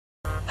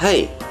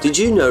Hey, did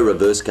you know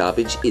Reverse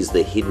Garbage is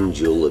the hidden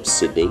jewel of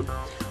Sydney?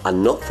 A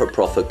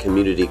not-for-profit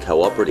community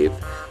cooperative,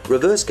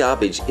 Reverse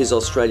Garbage is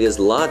Australia's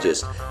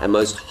largest and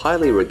most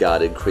highly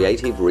regarded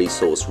creative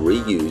resource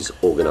reuse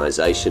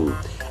organisation,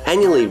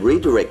 annually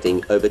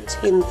redirecting over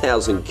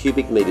 10,000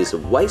 cubic metres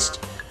of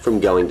waste from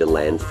going to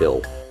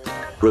landfill.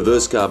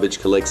 Reverse Garbage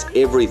collects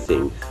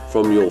everything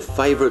from your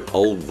favourite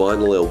old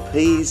vinyl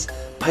LPs,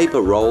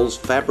 paper rolls,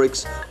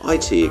 fabrics,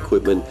 IT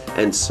equipment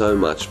and so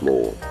much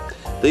more.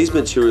 These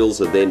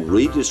materials are then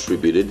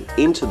redistributed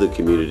into the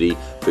community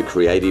for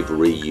creative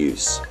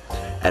reuse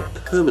at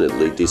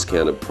permanently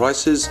discounted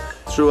prices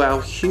through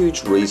our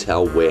huge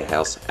retail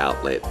warehouse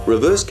outlet.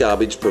 Reverse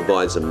Garbage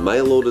provides a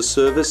mail order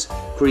service,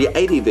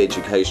 creative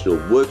educational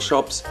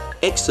workshops,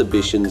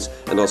 exhibitions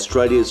and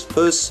Australia's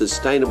first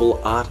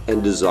sustainable art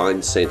and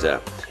design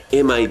centre,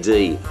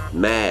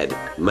 MAD,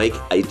 Make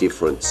a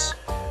Difference.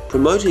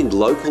 Promoting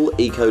local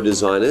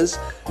eco-designers,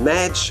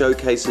 MAD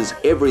showcases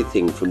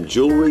everything from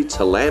jewellery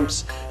to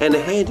lamps, and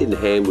hand in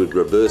hand with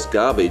Reverse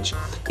Garbage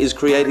is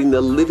creating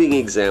the living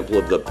example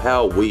of the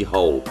power we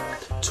hold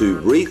to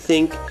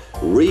rethink,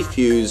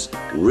 refuse,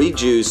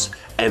 reduce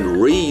and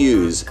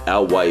reuse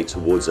our way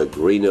towards a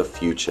greener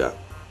future.